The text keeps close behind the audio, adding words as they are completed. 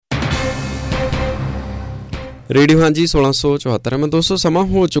Radio हाँ जी 1674 मैं दोस्तों समा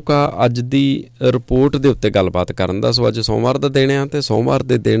हो चुका अज दी रिपोर्ट के उत्ते गलबात करन दा। सो अज सोमवार का दिन है तो सोमवार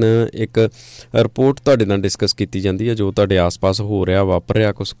के दिन एक रिपोर्ट तुहाडे नाल डिस्कस की जाती है जो तुहाडे आस पास हो रहा वापर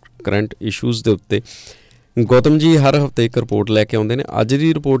रहा कुछ करंट इशूज़ के उत्ते। गौतम जी हर हफ्ते एक रिपोर्ट लैके आउंदे ने। अज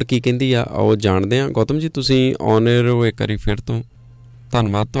दी रिपोर्ट की कहंदी आ आओ जाणदे हां। गौतम जी तुसीं ऑन एयर हो एक बारी फिर तो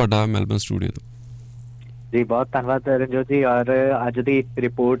धन्नवाद तुहाडा मैलबर्न स्टूडियो तो। जी बहुत धन्यवाद रंजोत जी। और अज की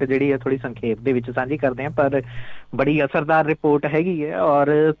रिपोर्ट जी है थोड़ी संखेप दे विच साझी करते हैं पर बड़ी असरदार रिपोर्ट हैगी है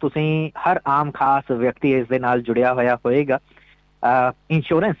और तुसीं हर आम खास व्यक्ति इस दे नाल जुड़िया होया होएगा।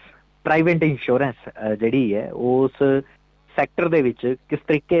 इंश्योरेंस प्राइवेट इंश्योरेंस जिहड़ी है उस सैक्टर दे विच किस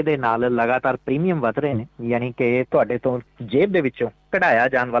तरीके दे नाल लगातार प्रीमियम वध रहे हैं, यानी कि तुहाडे तो जेब दे विचों कढाया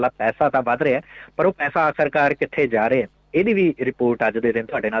जाण वाला पैसा तो वध रहा है पर वो पैसा आखिरकार कित्थे जा रहा है, ਇਹਦੀ ਵੀ ਰਿਪੋर्ट ਅੱਜ ਦੇ ਦਿਨ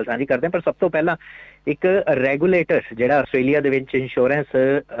ਤੁਹਾਡੇ ਨਾਲ ਸਾਂਝੀ ਕਰਦੇ ਹਾਂ। ਪਰ ਸਭ ਤੋਂ ਪਹਿਲਾਂ ਇੱਕ ਰੈਗੂਲੇਟਰ ਜਿਹੜਾ ਆਸਟ੍ਰੇਲੀਆ ਦੇ ਵਿੱਚ ਇੰਸ਼ੋਰੈਂਸ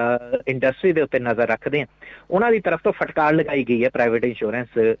ਇੰਡਸਟਰੀ ਦੇ ਉੱਤੇ ਨਜ਼ਰ ਰੱਖਦੇ ਆ ਉਹਨਾਂ ਦੀ ਤਰਫ ਤੋਂ ਫਟਕਾਰ ਲਗਾਈ ਗਈ ਹੈ ਪ੍ਰਾਈਵੇਟ ਇੰਸ਼ੋਰੈਂਸ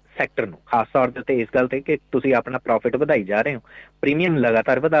ਸੈਕਟਰ ਨੂੰ, ਖਾਸ ਤੌਰ ਦੇ ਉੱਤੇ ਇਸ ਗੱਲ ਤੇ ਕਿ ਤੁਸੀਂ ਆਪਣਾ ਪ੍ਰੋਫਿਟ ਵਧਾਈ ਜਾ ਰਹੇ ਹੋ, ਪ੍ਰੀਮੀਅਮ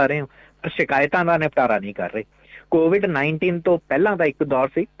ਲਗਾਤਾਰ ਵਧਾ ਰਹੇ ਹੋ ਪਰ ਸ਼ਿਕਾਇਤਾਂ ਦਾ ਨਿਪਟਾਰਾ ਨਹੀਂ ਕਰ ਰਹੇ। कोविड-19 ਤੋਂ ਪਹਿਲਾਂ ਦਾ ਇੱਕ ਦੌਰ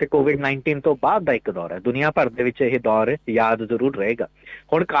ਸੀ ਤੇ ਕੋविड-19 ਤੋਂ ਬਾਅਦ ਦਾ ਇੱਕ ਦੌਰ ਹੈ। ਦੁਨੀਆ ਭਰ ਦੇ ਵਿੱਚ ਇਹ ਦੌਰ ਯਾਦ ਜ਼ਰੂਰ ਰਹੇਗਾ।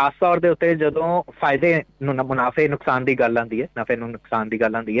 ਹੁਣ ਖਾਸ ਤੌਰ ਦੇ ਉੱਤੇ ਜਦੋਂ ਫਾਇਦੇ ਮੁਨਾਫੇ ਨੁਕਸਾਨ ਦੀ ਗੱਲ ਆਉਂਦੀ ਹੈ, ਨਫੇ ਨੂੰ ਨੁਕਸਾਨ ਦੀ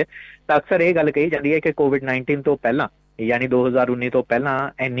ਗੱਲ ਆਉਂਦੀ ਹੈ ਤਾਂ ਅਕਸਰ ਇਹ ਗੱਲ ਕਹੀ ਜਾਂਦੀ ਹੈ ਕਿ ਕੋविड-19 ਤੋਂ ਪਹਿਲਾਂ ਯਾਨੀ 2019 ਤੋਂ ਪਹਿਲਾਂ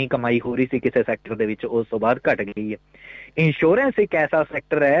ਇੰਨੀ ਕਮਾਈ ਹੋ ਰਹੀ ਸੀ ਕਿਸੇ ਸੈਕਟਰ ਦੇ ਵਿੱਚ, ਉਸ ਤੋਂ ਬਾਅਦ ਘਟ ਗਈ ਹੈ। ਇੰਸ਼ੋਰੈਂਸ ਇੱਕ ਐਸਾ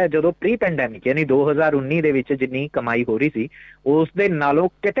ਸੈਕਟਰ ਹੈ ਜਦੋਂ ਪ੍ਰੀ ਪੈਂਡੈਮਿਕ ਯਾਨੀ 2019 ਦੇ ਵਿੱਚ ਜਿੰਨੀ ਕਮਾਈ ਹੋ ਰਹੀ ਸੀ ਉਸ ਦੇ ਨਾਲੋਂ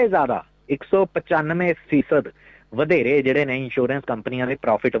ਕਿਤੇ ਜ਼ਿਆਦਾ 195% ਵਧੇਰੇ ਜਿਹੜੇ ਨੇ ਇੰਸ਼ੋਰੈਂਸ ਕੰਪਨੀਆਂ ਦੇ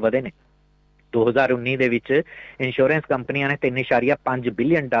ਪ੍ਰੋਫਿਟ ਵਧੇ ਨੇ। 2019 ਦੇ ਵਿੱਚ ਇੰਸ਼ੋਰੈਂਸ ਕੰਪਨੀਆਂ ਨੇ $3.5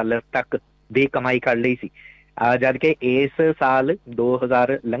 ਬਿਲੀਅਨ ਤੱਕ ਦੀ ਕਮਾਈ ਕਰ ਲਈ ਸੀ, ਜਦ ਕਿ ਇਸ ਸਾਲ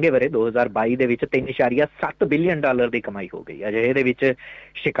 2022 ਦੇ ਵਿੱਚ $3.7 ਬਿਲੀਅਨ ਦੀ ਕਮਾਈ ਹੋ ਗਈ। ਅਜੇ ਇਹਦੇ ਵਿੱਚ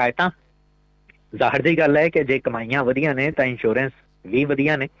ਸ਼ਿਕਾਇਤਾਂ ਜ਼ਾਹਰ ਦੀ ਗੱਲ ਹੈ ਕਿ ਜੇ ਕਮਾਈਆਂ ਵਧੀਆਂ ਨੇ ਤਾਂ ਇੰਸ਼ੋਰੈਂਸ ਵੀ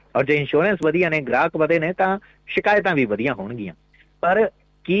ਵਧੀਆ ਨੇ ਔਰ ਜੇ ਇੰਸ਼ੋਰੈਂਸ ਵਧੀਆ ਨੇ ਗ੍ਰਾਹਕ ਵਧੇ ਨੇ ਤਾਂ ਸ਼ਿਕਾਇਤਾਂ ਵੀ ਵਧੀਆ ਹੋਣਗੀਆਂ। ਪਰ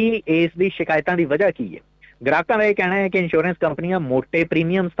ਕੀ ਇਸ ਦੀ ਸ਼ਿਕਾਇਤਾਂ ਦੀ ਵਜ੍ਹਾ ਕੀ ਹੈ? ਗ੍ਰਾਹਕਾਂ ਦਾ ਇਹ ਕਹਿਣਾ ਹੈ ਕਿ ਇੰਸ਼ੋਰੈਂਸ ਕੰਪਨੀਆਂ ਮੋਟੇ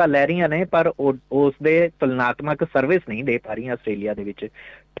ਪ੍ਰੀਮੀਅਮਸ ਤਾਂ ਲੈ ਰਹੀਆਂ ਨੇ ਪਰ ਉਸ ਦੇ ਤੁਲਨਾਤਮਕ ਸਰਵਿਸ ਨਹੀਂ ਦੇ ਪਾ ਰਹੀਆਂ। ਆਸਟ੍ਰੇਲੀਆ ਦੇ ਵਿੱਚ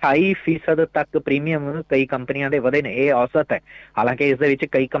 28% ਤੱਕ ਪ੍ਰੀਮੀਅਮ ਕਈ ਕੰਪਨੀਆਂ ਦੇ ਵਧੇ ਨੇ, ਇਹ ਔਸਤ ਹੈ। ਹਾਲਾਂਕਿ ਇਸ ਦੇ ਵਿੱਚ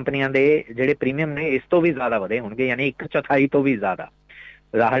ਕਈ ਕੰਪਨੀਆਂ ਦੇ ਜਿਹੜੇ ਪ੍ਰੀਮੀਅਮ ਨੇ ਇਸ ਤੋਂ ਵੀ ਜ਼ਿਆਦਾ ਵਧੇ ਹੋਣਗੇ, ਯਾਨੀ 1/4 ਤੋਂ ਵੀ ਜ਼ਿਆਦਾ।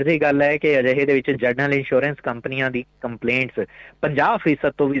 ਜ਼ਾਹਰ ਦੀ ਗੱਲ ਹੈ ਕਿ ਅਜਿਹੇ ਦੇ ਵਿੱਚ ਜਨਰਲ ਇੰਸ਼ੋਰੈਂਸ ਕੰਪਨੀਆਂ ਦੀ ਕੰਪਲੇਂਟਸ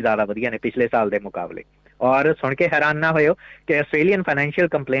 50% ਤੋਂ ਵੀ ਜ਼ਿਆਦਾ ਵਧੀਆਂ ਨੇ ਪਿਛਲੇ ਸਾਲ ਦੇ ਮੁਕਾਬਲੇ। ਔਰ ਸੁਣ ਕੇ ਹੈਰਾਨ ਨਾ ਹੋਇਓ ਕਿ ਆਸਟ੍ਰੇਲੀਅਨ ਫਾਈਨੈਂਸ਼ੀਅਲ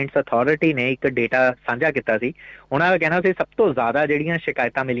ਕੰਪਲੇਂਟਸ ਅਥਾਰਟੀ ਨੇ ਇੱਕ ਡੇਟਾ ਸਾਂਝਾ ਕੀਤਾ ਸੀ। ਉਹਨਾਂ ਦਾ ਕਹਿਣਾ ਸੀ ਸਭ ਤੋਂ ਜ਼ਿਆਦਾ ਜਿਹੜੀਆਂ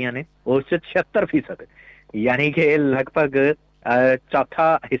ਸ਼ਿਕਾਇਤਾਂ ਮਿਲੀਆਂ ਨੇ ਉਸ 'ਚ 76%, ਯਾਨੀ ਕਿ ਲਗਭਗ ਚੌਥਾ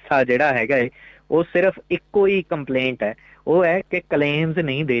ਹਿੱਸਾ ਜਿਹੜਾ ਹੈਗਾ ਹੈ ਉਹ ਸਿਰਫ ਇੱਕੋ ਹੀ ਕੰਪਲੇਂਟ ਹੈ, ਉਹ ਹੈ ਕਿ ਕਲੇਮਸ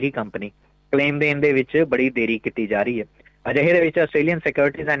ਨਹੀਂ ਦੇ ਰਹੀ ਕੰਪਨੀ, ਕਲੇਮ ਦੇਣ ਦੇ ਵਿੱਚ ਬੜੀ ਦੇਰੀ ਕੀਤੀ ਜਾ ਰਹੀ ਹੈ। ਅਜਿਹੇ ਦੇ ਵਿੱਚ Australian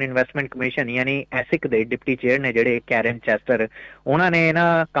securities and investment commission ਯਾਨੀ ਐਸਿਕ ਦੇ ਡਿਪਟੀ ਚੇਅਰ ਨੇ ਜਿਹੜੇ ਕੈਰਨ ਚੈਸਟਰ, ਉਹਨਾਂ ਨੇ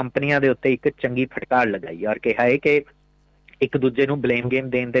ਇਹਨਾਂ ਕੰਪਨੀਆਂ ਦੇ ਉੱਤੇ ਇੱਕ ਚੰਗੀ ਫਟਕਾਰ ਲਗਾਈ ਔਰ ਕਿਹਾ ਹੈ ਕਿ ਇੱਕ ਦੂਜੇ ਨੂੰ ਬਲੇਮ ਗੇਮ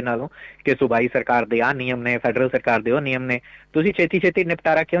ਦੇਣ ਦੇ ਨਾਲੋਂ ਕਿ ਸੂਬਾਈ ਸਰਕਾਰ ਦੇ ਆਹ ਨਿਯਮ ਨੇ, ਫੈਡਰਲ ਸਰਕਾਰ ਦੇ ਉਹ ਨਿਯਮ ਨੇ, ਤੁਸੀਂ ਛੇਤੀ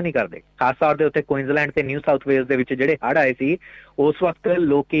ਨਿਪਟਾਰਾ ਕਿਉਂ ਨਹੀਂ ਕਰਦੇ? ਖਾਸ ਤੌਰ ਦੇ ਉੱਤੇ ਕੁਇਨਜ਼ਲੈਂਡ ਤੇ ਨਿਊ ਸਾਊਥ ਵੇਲਸ ਦੇ ਵਿੱਚ ਜਿਹੜੇ ਹੜ੍ਹ ਆਏ ਸੀ ਉਸ ਵਕਤ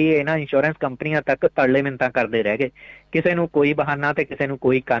ਲੋਕੀ ਇਹਨਾਂ ਇੰਸ਼ੋਰੈਂਸ ਕੰਪਨੀਆਂ ਤੱਕ ਤਰਲੇ ਮਿੰਨਤਾਂ ਕਰਦੇ ਰਹਿ ਗਏ। ਕਿਸੇ ਨੂੰ ਕੋਈ ਬਹਾਨਾ ਤੇ ਕਿਸੇ ਨੂੰ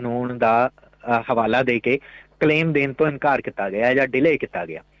ਕੋਈ ਕਾਨੂੰਨ ਦਾ ਹਵਾਲਾ ਦੇ ਕੇ ਕਲੇਮ ਦੇਣ ਤੋਂ ਇਨਕਾਰ ਕੀਤਾ ਗਿਆ ਜਾਂ ਡਿਲੇ ਕੀਤਾ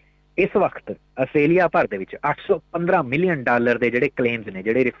ਗਿਆ। ਇਸ ਵਕਤ ਆਸਟ੍ਰੇਲੀਆ ਭਰ ਦੇ ਵਿੱਚ $815 ਮਿਲੀਅਨ ਦੇ ਜਿਹੜੇ ਕਲੇਮਸ ਨੇ,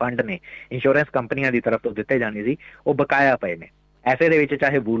 ਜਿਹੜੇ ਰਿਫੰਡ ਨੇ ਇੰਸ਼ੋਰੈਂਸ ਕੰਪਨੀਆਂ ਦੀ ਤਰਫ ਤੋਂ ਦਿੱਤੇ ਜਾਣੇ ਸੀ ਉਹ ਬਕਾਇਆ ਪਏ ਨੇ। ਐਸੇ ਦੇ ਵਿੱਚ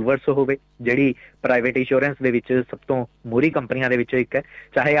ਚਾਹੇ ਵੂਲਵਰਸ ਹੋਵੇ ਜਿਹੜੀ ਪ੍ਰਾਈਵੇਟ ਇੰਸ਼ੋਰੈਂਸ ਦੇ ਵਿੱਚ ਸਭ ਤੋਂ ਮੋਹਰੀ ਕੰਪਨੀਆਂ ਦੇ ਵਿੱਚੋਂ ਇੱਕ ਹੈ,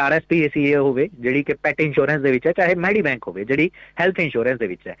 ਚਾਹੇ RSPCA ਹੋਵੇ ਜਿਹੜੀ ਕਿ ਪੈਟ ਇੰਸ਼ੋਰੈਂਸ ਦੇ ਵਿੱਚ ਹੈ, ਚਾਹੇ ਮੈਡੀ ਬੈਂਕ ਹੋਵੇ ਜਿਹੜੀ ਹੈਲਥ ਇੰਸ਼ੋਰੈਂਸ ਦੇ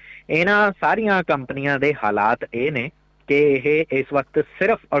ਵਿੱਚ ਹੈ। ਇਹਨਾਂ ਸਾਰੀਆਂ ਕੰਪਨੀਆਂ ਦੇ ਹਾਲਾਤ ਇਹ ਨੇ ਕਿ ਇਹ ਇਸ ਵਕਤ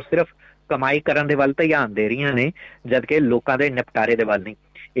ਸਿਰਫ ਔਰ ਸਿਰਫ ਕਮਾਈ ਕਰਨ ਦੇ ਵੱਲ ਧਿਆਨ ਦੇ ਰਹੀਆਂ ਨੇ ਜਦਕਿ ਲੋਕਾਂ ਦੇ ਨਿਪਟਾਰੇ ਦੇ ਵੱਲ ਨਹੀਂ।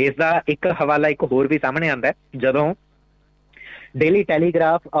 ਇਸ ਦਾ ਇੱਕ ਹਵਾਲਾ ਇੱਕ ਹੋਰ ਵੀ ਸਾਹਮਣੇ ਆਉਂਦਾ ਜਦੋਂ ਡੇਲੀ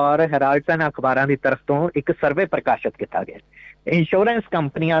ਟੈਲੀਗ੍ਰਾਫ ਔਰ ਹੈਰਾਲਡਸਨ ਅਖਬਾਰਾਂ ਦੀ ਤਰਫ ਤੋਂ ਇੱਕ ਸਰਵੇ ਪ੍ਰਕਾਸ਼ਿਤ ਕੀਤਾ ਗਿਆ। ਇੰਸ਼ੋਰੈਂਸ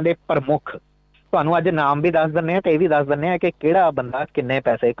ਕੰਪਨੀਆਂ ਦੇ ਪ੍ਰਮੁੱਖ ਤੁਹਾਨੂੰ ਅੱਜ ਨਾਮ ਵੀ ਦੱਸ ਦਿੰਦੇ ਹਾਂ ਤੇ ਇਹ ਵੀ ਦੱਸ ਦਿੰਦੇ ਹਾਂ ਕਿ ਕਿਹੜਾ ਬੰਦਾ ਕਿੰਨੇ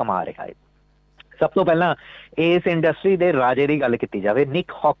ਪੈਸੇ ਕਮਾ ਰਿਹਾ ਹੈ। ਸਭ ਤੋਂ ਪਹਿਲਾਂ ਇਸ ਇੰਡਸਟਰੀ ਦੇ ਰਾਜੇ ਦੀ ਗੱਲ ਕੀਤੀ ਜਾਵੇ,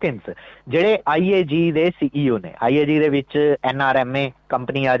 ਨਿਕ ਹੌਕਿੰਸ ਜਿਹੜੇ IAG ਦੇ CEO ਨੇ। IAG ਦੇ ਵਿੱਚ NRMA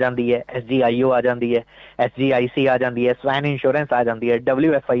ਕੰਪਨੀ ਆ ਜਾਂਦੀ ਹੈ, SGIO ਆ ਜਾਂਦੀ ਹੈ, SGIC ਆ ਜਾਂਦੀ ਹੈ, ਸਵੈਨ ਇੰਸ਼ੋਰੈਂਸ ਆ ਜਾਂਦੀ ਹੈ,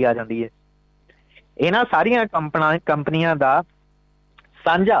 WFI ਆ ਜਾਂਦੀ ਹੈ। ਇਹਨਾਂ ਸਾਰੀਆਂ ਕੰਪਨੀਆਂ ਦਾ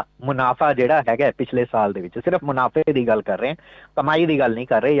ਸਾਂਝਾ ਮੁਨਾਫਾ ਜਿਹੜਾ ਹੈਗਾ ਪਿਛਲੇ ਸਾਲ ਦੇ ਵਿੱਚ, ਸਿਰਫ ਮੁਨਾਫੇ ਦੀ ਗੱਲ ਕਰ ਰਹੇ ਹਾਂ, ਕਮਾਈ ਦੀ ਗੱਲ ਨਹੀਂ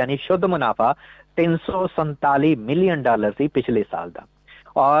ਕਰ ਰਹੇ, ਯਾਨੀ ਸ਼ੁੱਧ ਮੁਨਾਫਾ $347 ਮਿਲੀਅਨ ਸੀ ਪਿਛਲੇ ਸਾਲ ਦਾ।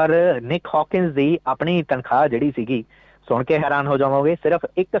 ਔਰ ਨਿਕ ਹੌਕਿੰਸ ਦੀ ਆਪਣੀ ਤਨਖਾਹ ਜਿਹੜੀ ਸੀਗੀ, ਸੁਣ ਕੇ ਹੈਰਾਨ ਹੋ ਜਾਵੋਗੇ, ਸਿਰਫ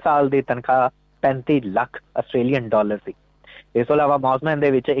ਇੱਕ ਸਾਲ ਦੀ ਤਨਖਾਹ $35 ਲੱਖ ਸੀ। ਇਸ ਤੋਂ ਇਲਾਵਾ ਮੌਸਮੈਨ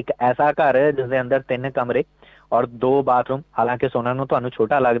ਦੇ ਵਿੱਚ ਇੱਕ ਐਸਾ ਘਰ ਜਿਸ ਦੇ ਅੰਦਰ 3 ਕਮਰੇ ਔਰ 2 ਬਾਥਰੂਮ, ਹਾਲਾਂਕਿ ਸੁਣਨ ਨੂੰ ਤੁਹਾਨੂੰ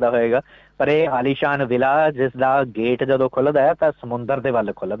ਛੋਟਾ ਲੱਗਦਾ ਹੋਏਗਾ, ਪਰ ਇਹ ਆਲੀਸ਼ਾਨ ਵਿਲਾ ਜਿਸ ਦਾ ਗੇਟ ਜਦੋਂ ਖੁੱਲ੍ਹਦਾ ਹੈ ਤਾਂ ਸਮੁੰਦਰ ਦੇ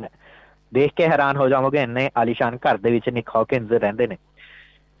ਵੱਲ ਖੁੱਲ੍ਹਦਾ ਹੈ। ਦੇਖ ਕੇ ਹੈਰਾਨ ਹੋ ਜਾਵੋਗੇ, ਇੰਨੇ ਆਲੀਸ਼ਾਨ ਘਰ ਦੇ ਵਿੱਚ ਨਿਕ ਹੌਕਿੰਸ ਰਹਿੰਦੇ ਨੇ।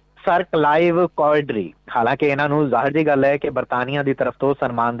 ਸਰ ਕਲਾਈਵ ਕੌਲਡਰੀ, ਹਾਲਾਂਕਿ ਇਹਨਾਂ ਨੂੰ ਜ਼ਾਹਿਰ ਜੀ ਗੱਲ ਹੈ ਕਿ ਬਰਤਾਨੀਆ ਦੀ ਤਰਫ ਤੋਂ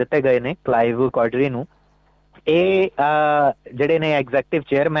ਸਨਮਾਨ ਦਿੱਤੇ ਗਏ ਨੇ ਕਲਾਈਵ ਕੌਲਡਰੀ ਨੂੰ। ਇਹ ਜਿਹੜੇ ਨੇ ਐਗਜ਼ੈਕਟਿਵ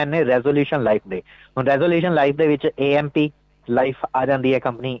ਚੇਅਰਮੈਨ ਨੇ ਰੈਜ਼ੋਲੂਸ਼ਨ ਲਾਈਫ ਦੇ। ਹੁਣ ਰੈਜ਼ੋਲੂਸ਼ਨ ਲਾਈਫ ਦੇ ਵਿੱਚ AMP ਲਾਈਫ ਆ ਜਾਂਦੀ ਹੈ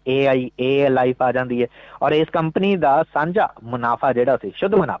ਕੰਪਨੀ, AIA ਲਾਈਫ ਆ ਜਾਂਦੀ ਹੈ, ਔਰ ਇਸ ਕੰਪਨੀ ਦਾ ਸਾਂਝਾ ਮੁਨਾਫਾ ਜਿਹੜਾ ਸੀ,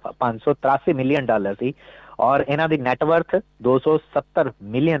 ਸ਼ੁੱਧ ਮੁਨਾਫਾ $583 ਮਿਲੀਅਨ ਸੀ, ਔਰ ਇਹਨਾਂ ਦੀ ਨੈਟਵਰਥ $270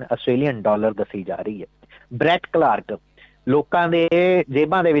 ਮਿਲੀਅਨ ਆਸਟ੍ਰੇਲੀਅਨ ਦੱਸੀ ਜਾ ਰਹੀ ਹੈ। ਬ੍ਰੈਟ ਕਲਾਰਕ, ਲੋਕਾਂ ਦੇ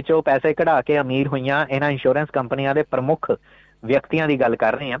ਜੇਬਾਂ ਦੇ ਵਿੱਚੋਂ ਪੈਸੇ ਕਢਾ ਕੇ ਅਮੀਰ ਹੋਈਆਂ ਇਹਨਾਂ ਇੰਸ਼ੋਰੈਂਸ ਕੰਪਨੀਆਂ ਦੇ ਪ੍ਰਮੁੱਖ ਵਿਅਕਤੀਆਂ ਦੀ ਗੱਲ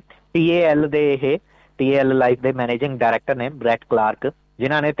ਕਰ ਰਹੇ ਹਾਂ। TAL ਲਾਈਫ ਦੇ ਮੈਨੇਜਿੰਗ ਡਾਇਰੈਕਟਰ ਨੇ ਬ੍ਰੈਟ ਕਲਾਰਕ,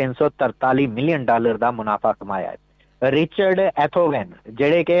 ਜਿਨ੍ਹਾਂ ਨੇ $343 ਮਿਲੀਅਨ ਦਾ ਮੁਨਾਫਾ ਕਮਾਇਆ ਹੈ। ਰਿਚਰਡ ਐਥੋਗਨ,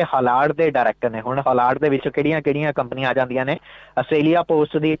 ਜਿਹੜੇ ਕਿ ਹਾਲਾਰਡ ਦੇ ਡਾਇਰੈਕਟਰ ਨੇ। ਹੁਣ ਹਾਲਾਰਡ ਦੇ ਵਿੱਚ ਕਿਹੜੀਆਂ ਕੰਪਨੀਆਂ ਆ ਜਾਂਦੀਆਂ ਨੇ? ਆਸਟ੍ਰੇਲੀਆ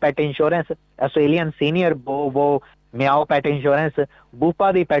ਪੋਸਟ ਦੀ ਪੈਟ ਇੰਸ਼ੋਰੈਂਸ, ਆਸਟ੍ਰੇਲੀਅਨ ਸੀਨੀਅਰ ਬੋ ਮਿਆਓ ਪੈਟ ਇੰਸ਼ੋਰੈਂਸ,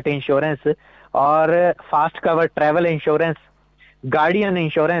 ਬੂਪਾ ਦੀ ਪੈਟ ਇੰਸ਼ੋਰੈਂਸ, ਔਰ fast cover travel insurance, guardian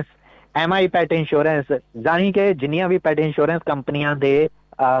insurance, MI pet insurance. ਜਾਣੀ ਕਿ ਜਿੰਨੀਆਂ ਵੀ ਪੈਟ ਇੰਸ਼ੋਰੈਂਸ ਕੰਪਨੀਆਂ ਦੇ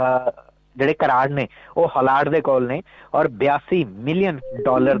ਜਿਹੜੇ ਕਰਾਰ ਨੇ ਉਹ ਹਾਲਾਰਡ ਦੇ ਕੋਲ ਨੇ, ਔਰ $82 ਮਿਲੀਅਨ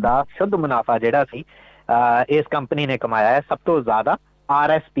ਦਾ ਸ਼ੁੱਧ ਮੁਨਾਫਾ ਜਿਹੜਾ ਸੀ ਇਸ ਕੰਪਨੀ ਨੇ ਕਮਾਇਆ ਹੈ, ਸਭ ਤੋਂ ਜ਼ਿਆਦਾ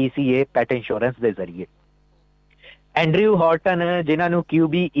RSPCA ਪੈਟ ਇੰਸ਼ੋਰੈਂਸ ਦੇ ਜ਼ਰੀਏ। ਐਂਡਰਿਊ ਹਾਰਟਨ, ਜਿਨ੍ਹਾਂ ਨੂੰ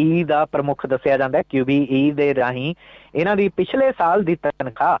QBE ਦਾ ਪ੍ਰਮੁੱਖ ਦੱਸਿਆ ਜਾਂਦਾ ਹੈ, QBE ਦੇ ਰਾਹੀਂ ਇਹਨਾਂ ਦੀ ਪਿਛਲੇ ਸਾਲ ਦੀ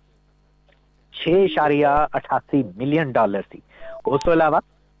ਤਨਖਾਹ $6.88 ਮਿਲੀਅਨ ਸੀ। ਉਸ ਤੋਂ ਇਲਾਵਾ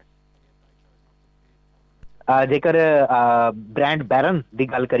ਜੇਕਰ ਬ੍ਰੈਂਡ ਬੈਰਨ ਦੀ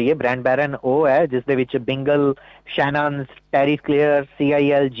ਗੱਲ ਕਰੀਏ, ਬ੍ਰੈਂਡ ਬੈਰਨ ਉਹ ਹੈ ਜਿਸ ਦੇ ਵਿੱਚ Bingle, Shannon, Terri Clear,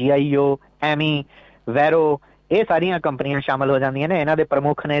 CIL, GIO, AMI, Vero, ਇਹ ਸਾਰੀਆਂ ਕੰਪਨੀਆਂ ਸ਼ਾਮਲ ਹੋ ਜਾਂਦੀਆਂ ਨੇ। ਇਹਨਾਂ ਦੇ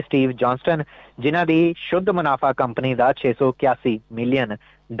ਪ੍ਰਮੁੱਖ ਨੇ ਸਟੀਵ ਜੌਨਸਟਨ, ਜਿਨ੍ਹਾਂ ਦੀ ਸ਼ੁੱਧ ਮੁਨਾਫਾ ਕੰਪਨੀ ਦਾ $681 ਮਿਲੀਅਨ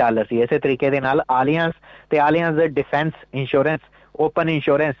ਸੀ। ਇਸੇ ਤਰੀਕੇ ਦੇ ਨਾਲ ਆਲੀਅੰਸ ਤੇ Allianz defence insurance, open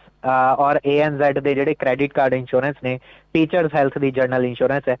insurance ਔਰ ANZ ਦੇ ਜਿਹੜੇ ਕ੍ਰੈਡਿਟ ਕਾਰਡ ਇੰਸ਼ੋਰੈਂਸ ਨੇ, ਟੀਚਰਸ ਹੈਲਥ ਦੀ ਜਰਨਲ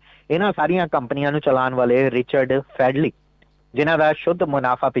ਇੰਸ਼ੋਰੈਂਸ ਹੈ, ਇਹਨਾਂ ਸਾਰੀਆਂ ਕੰਪਨੀਆਂ ਨੂੰ ਚਲਾਉਣ ਵਾਲੇ ਰਿਚਰਡ ਫੈਡਲੀ, ਜਿਨ੍ਹਾਂ ਦਾ ਸ਼ੁੱਧ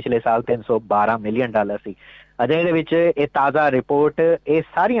ਮੁਨਾਫਾ ਪਿਛਲੇ ਸਾਲ $312 ਮਿਲੀਅਨ ਸੀ। ਅਜੇ ਇਹਦੇ ਵਿੱਚ ਇਹ ਤਾਜ਼ਾ ਰਿਪੋਰਟ ਇਹ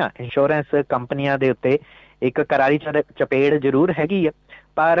ਸਾਰੀਆਂ ਇੰਸ਼ੋਰੈਂਸ ਕੰਪਨੀਆਂ ਦੇ ਉੱਤੇ ਇੱਕ ਕਰਾਰੀ ਚਪੇੜ ਜ਼ਰੂਰ ਹੈਗੀ ਹੈ,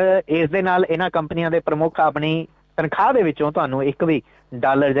 ਪਰ ਇਸ ਦੇ ਨਾਲ ਇਹਨਾਂ ਕੰਪਨੀਆਂ ਦੇ ਪ੍ਰਮੁੱਖ ਆਪਣੀ ਤਨਖਾਹ ਦੇ ਵਿੱਚੋਂ ਤੁਹਾਨੂੰ $1 ਵੀ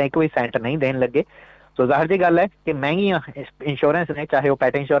ਜਾਂ $1 ਵੀ ਸੈਂਟ ਨਹੀਂ ਦੇਣ ਲੱਗੇ। ਸੋ ਜ਼ਾਹਿਰ ਜੀ ਗੱਲ ਹੈ ਕਿ ਮਹਿੰਗੀਆਂ ਇੰਸ਼ੋਰੈਂਸ ਨੇ, ਚਾਹੇ ਉਹ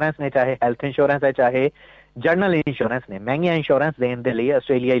ਪੈਟ ਇੰਸ਼ੋਰੈਂਸ ਨੇ, ਚਾਹੇ ਹੈਲਥ ਇੰਸ਼ੋਰੈਂਸ ਹੈ, ਚਾਹੇ ਜਰਨਲ ਇੰਸ਼ੋਰੈਂਸ ਨੇ, ਮਹਿੰਗੀਆਂ ਇੰਸ਼ੋਰੈਂਸ ਦੇਣ ਦੇ ਲਈ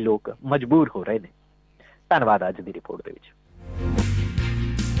ਆਸਟ੍ਰੇਲੀਆਈ ਲੋਕ ਮਜਬੂਰ ਹੋ ਰਹੇ ਨੇ। ਧੰਨਵਾਦ ਅੱਜ ਦੀ ਰਿਪੋਰਟ ਦੇ ਵਿੱਚ।